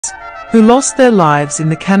who lost their lives in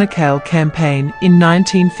the Çanakkale Campaign in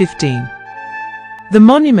 1915. The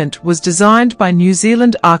monument was designed by New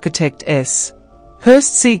Zealand architect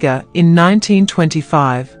Hurst Seager in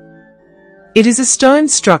 1925. It is a stone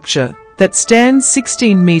structure that stands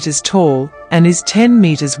 16 meters tall and is 10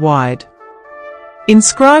 meters wide.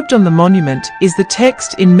 Inscribed on the monument is the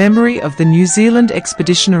text in memory of the New Zealand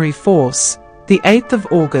Expeditionary Force, the 8th of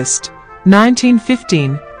August,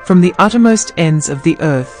 1915, from the uttermost ends of the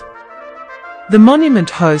earth. The monument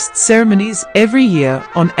hosts ceremonies every year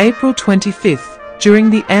on April 25th during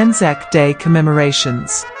the AnzacDay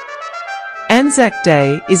commemorations.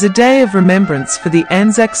 AnzacDay is a day of remembrance for the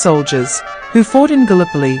Anzac soldiers who fought in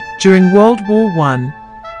Gallipoli during World War I,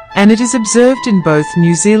 and it is observed in both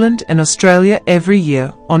New Zealand and Australia every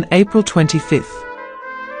year on April 25th.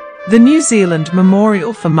 The New Zealand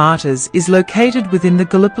Memorial for Martyrs is located within the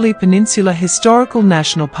Gallipoli Peninsula Historical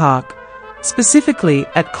National Park, specifically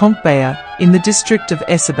at Conkbayırı in the district of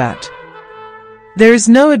Inscribed. There is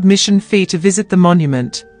no admission fee to visit the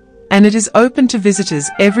monument, and it is open to visitors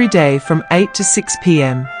every day from 8 to 6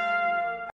 p.m.